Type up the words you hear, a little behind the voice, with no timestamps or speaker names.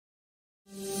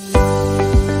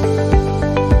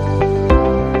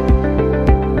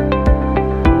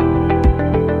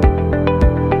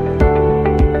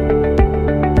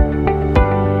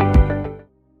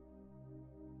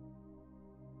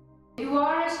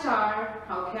star,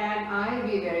 how can I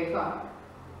be very far?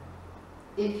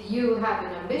 If you have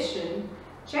an ambition,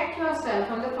 check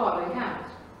yourself on the following count.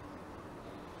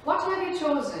 What have you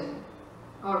chosen?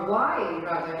 Or why,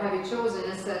 rather, have you chosen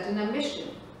a certain ambition?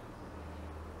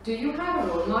 Do you have a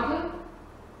role model?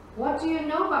 What do you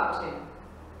know about him?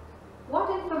 What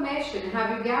information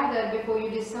have you gathered before you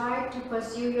decide to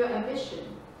pursue your ambition?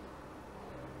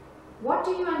 What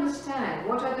do you understand?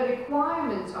 What are the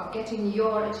requirements of getting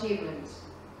your achievements?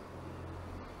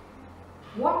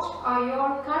 What are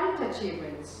your current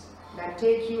achievements that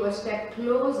take you a step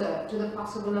closer to the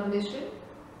possible ambition?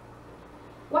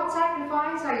 What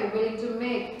sacrifice are you willing to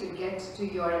make to get to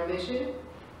your ambition?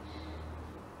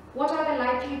 What are the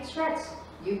likely threats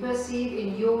you perceive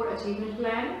in your achievement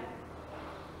plan?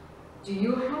 Do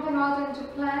you have an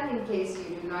alternative plan in case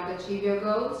you do not achieve your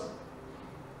goals?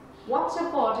 What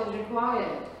support is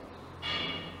required?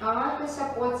 Are the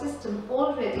support system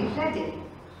already ready?